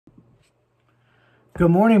Good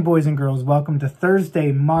morning, boys and girls. Welcome to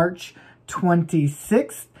Thursday, March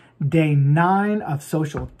 26th, day 9 of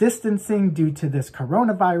social distancing due to this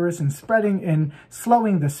coronavirus and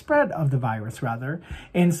slowing the spread of the virus, rather.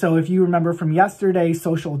 And so if you remember from yesterday,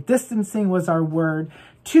 social distancing was our word.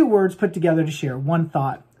 2 words put together to share one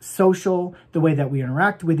thought. Social, the way that we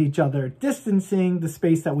interact with each other, distancing, the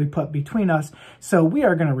space that we put between us. So we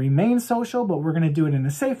are going to remain social, but we're going to do it in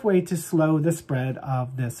a safe way to slow the spread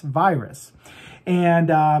of this virus.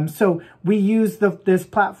 And so we use this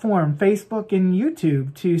platform, Facebook and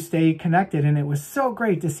YouTube, to stay connected. And it was so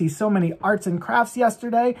great to see so many arts and crafts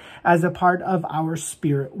yesterday as a part of our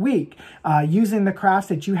Spirit Week, using the crafts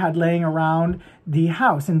that you had laying around the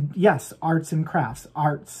house. And yes, arts and crafts.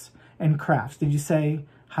 Did you say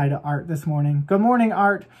hi to Art this morning? Good morning,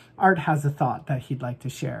 Art. Art has a thought that he'd like to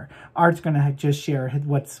share. Art's going to just share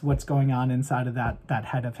what's going on inside of that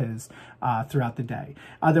head of his throughout the day.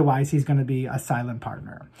 Otherwise, he's going to be a silent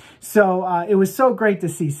partner. So it was so great to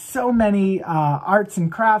see so many arts and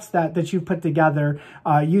crafts that you've put together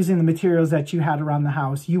using the materials that you had around the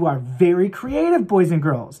house. You are very creative, boys and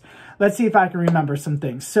girls. Let's see if I can remember some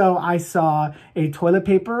things. So I saw a toilet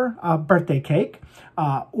paper birthday cake,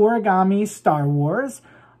 origami Star Wars,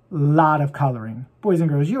 lot of coloring. Boys and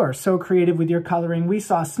girls, you are so creative with your coloring. We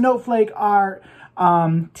saw snowflake art,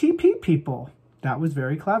 TP people. That was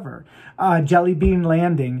very clever. Jelly bean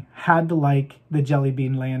landing. Had to like the jelly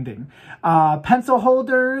bean landing. Pencil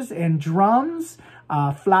holders and drums,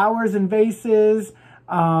 flowers and vases.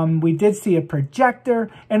 We did see a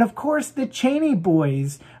projector. And of course, the Cheney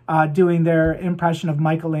boys doing their impression of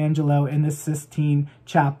Michelangelo in the Sistine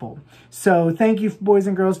Chapel. So thank you, boys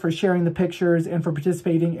and girls, for sharing the pictures and for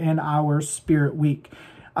participating in our Spirit Week.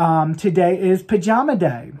 Today is Pajama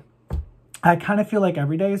Day. I kind of feel like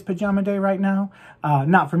every day is Pajama Day right now.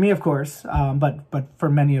 Not for me, of course, but for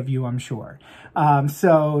many of you, I'm sure.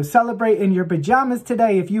 So celebrate in your pajamas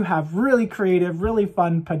today. If you have really creative, really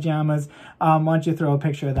fun pajamas, why don't you throw a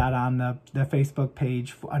picture of that on the Facebook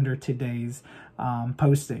page under today's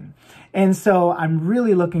posting. And so I'm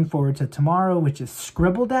really looking forward to tomorrow, which is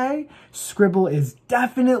Scribble Day. Scribble is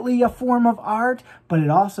definitely a form of art, but it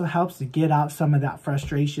also helps to get out some of that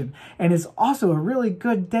frustration. And it's also a really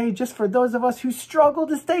good day just for those of us who struggle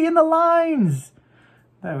to stay in the lines.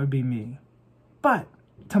 That would be me. But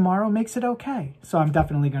tomorrow makes it okay. So I'm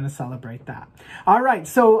definitely going to celebrate that. All right.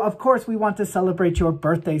 So, of course, we want to celebrate your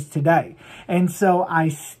birthdays today. And so I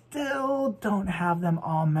still don't have them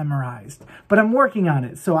all memorized, but I'm working on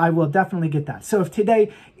it. So I will definitely get that. So if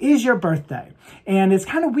today is your birthday, and it's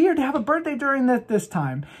kind of weird to have a birthday during this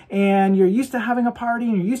time, and you're used to having a party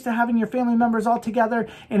and you're used to having your family members all together,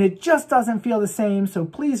 and it just doesn't feel the same. So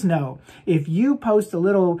please know, if you post a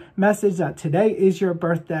little message that today is your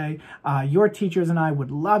birthday, your teachers and I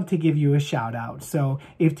would love to give you a shout out. So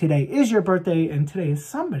if today is your birthday and today is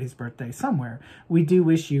somebody's birthday somewhere, we do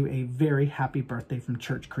wish you a very happy birthday from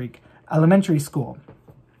Church Creek Elementary School.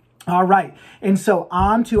 All right. And so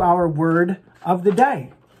on to our word of the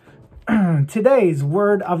day. Today's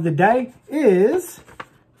word of the day is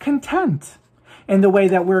content. And the way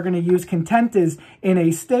that we're going to use content is in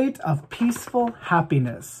a state of peaceful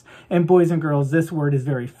happiness. And boys and girls, this word is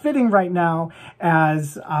very fitting right now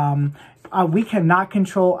as we cannot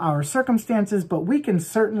control our circumstances, but we can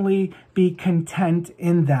certainly be content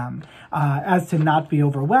in them. As to not be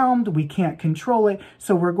overwhelmed, we can't control it,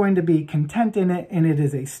 so we're going to be content in it, and it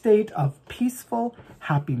is a state of peaceful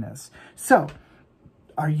happiness. So,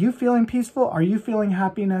 are you feeling peaceful? Are you feeling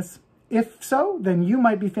happiness? If so, then you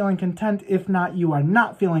might be feeling content. If not, you are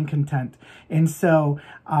not feeling content. And so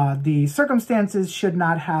the circumstances should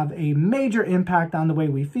not have a major impact on the way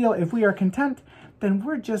we feel. If we are content, then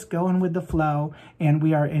we're just going with the flow and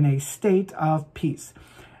we are in a state of peace.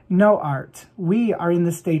 No, Art, we are in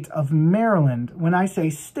the state of Maryland. When I say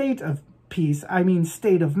state of peace, I mean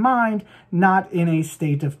state of mind, not in a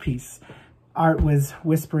state of peace. Art was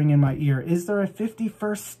whispering in my ear, is there a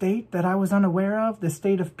 51st state that I was unaware of? The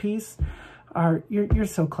state of peace? Art, you're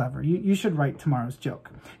so clever. You should write tomorrow's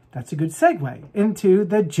joke. That's a good segue into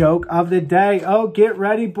the joke of the day. Oh, get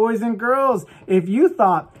ready, boys and girls. If you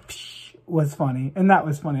thought psh was funny, and that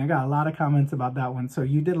was funny. I got a lot of comments about that one. So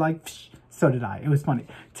you did like psh, so did I. It was funny.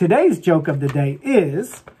 Today's joke of the day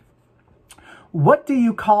is, what do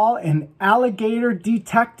you call an alligator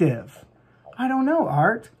detective? I don't know,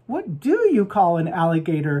 Art. What do you call an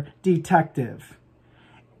alligator detective?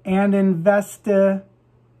 An investigator.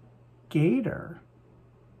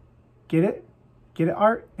 Get it? Get it,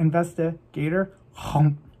 Art? Investigator?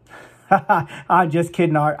 Hump. I'm just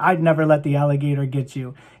kidding, Art. I'd never let the alligator get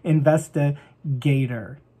you.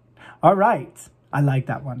 Investigator. All right. I like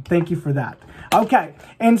that one. Thank you for that. Okay,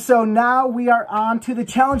 and so now we are on to the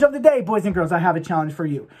challenge of the day. Boys and girls, I have a challenge for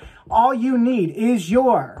you. All you need is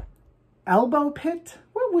your elbow pit.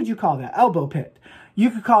 What would you call that? Elbow pit. You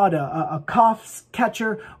could call it a cough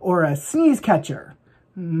catcher or a sneeze catcher.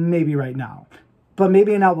 Maybe right now. But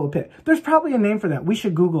maybe an elbow pit. There's probably a name for that. We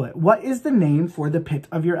should Google it. What is the name for the pit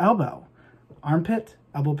of your elbow? Armpit?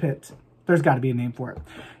 Elbow pit? There's got to be a name for it.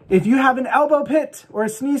 If you have an elbow pit or a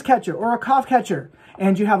sneeze catcher or a cough catcher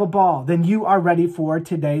and you have a ball, then you are ready for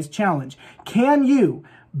today's challenge. Can you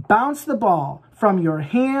bounce the ball from your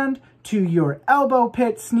hand to your elbow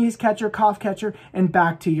pit, sneeze catcher, cough catcher, and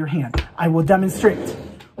back to your hand? I will demonstrate.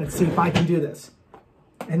 Let's see if I can do this.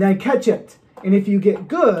 And then catch it. And if you get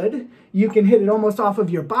good, you can hit it almost off of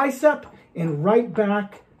your bicep and right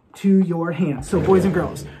back to your hand. So boys and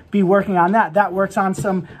girls, be working on that. That works on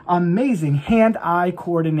some amazing hand-eye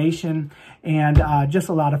coordination and just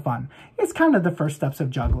a lot of fun. It's kind of the first steps of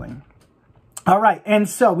juggling. All right, and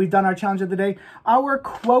so we've done our challenge of the day. Our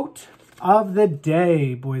quote of the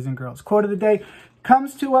day, boys and girls. Quote of the day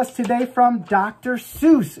comes to us today from Dr.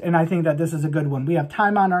 Seuss, and I think that this is a good one. We have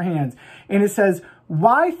time on our hands, and it says,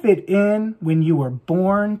 why fit in when you were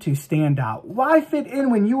born to stand out? Why fit in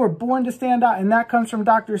when you were born to stand out? And that comes from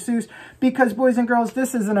Dr. Seuss because, boys and girls,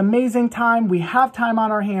 this is an amazing time. We have time on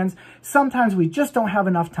our hands. Sometimes we just don't have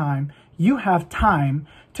enough time. You have time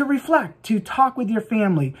to reflect, to talk with your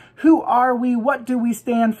family. Who are we? What do we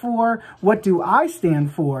stand for? What do I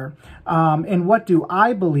stand for? And what do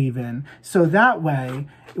I believe in? So that way,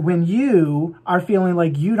 when you are feeling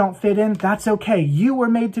like you don't fit in, that's okay. You were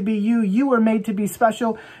made to be you. You were made to be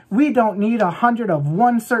special. We don't need 100 of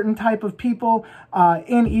one certain type of people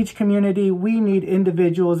in each community. We need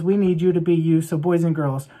individuals. We need you to be you. So boys and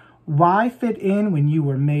girls, why fit in when you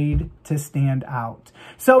were made to stand out?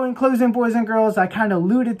 So in closing, boys and girls, I kind of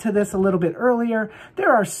alluded to this a little bit earlier.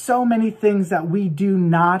 There are so many things that we do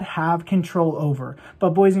not have control over.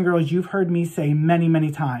 But boys and girls, you've heard me say many,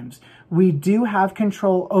 many times, we do have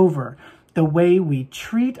control over the way we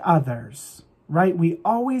treat others, right? We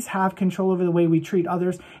always have control over the way we treat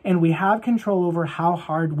others, and we have control over how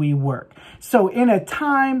hard we work. So in a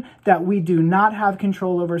time that we do not have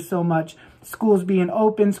control over so much, schools being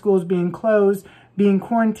open, schools being closed, being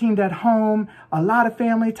quarantined at home, a lot of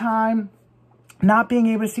family time, not being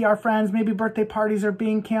able to see our friends, maybe birthday parties are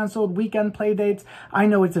being canceled, weekend play dates. I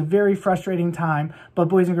know it's a very frustrating time, but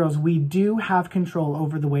boys and girls, we do have control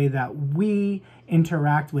over the way that we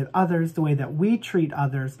interact with others, the way that we treat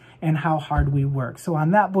others, and how hard we work. So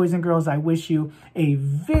on that, boys and girls, I wish you a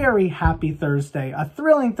very happy Thursday, a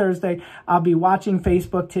thrilling Thursday. I'll be watching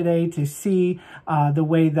Facebook today to see the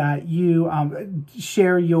way that you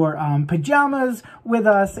share your pajamas with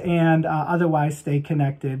us and otherwise stay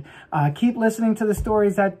connected. Keep listening to the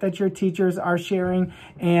stories that your teachers are sharing,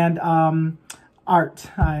 and Art,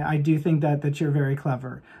 I do think that you're very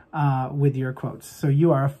clever with your quotes. So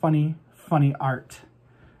you are a funny art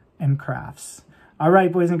and crafts. All right,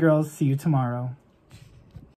 boys and girls, see you tomorrow.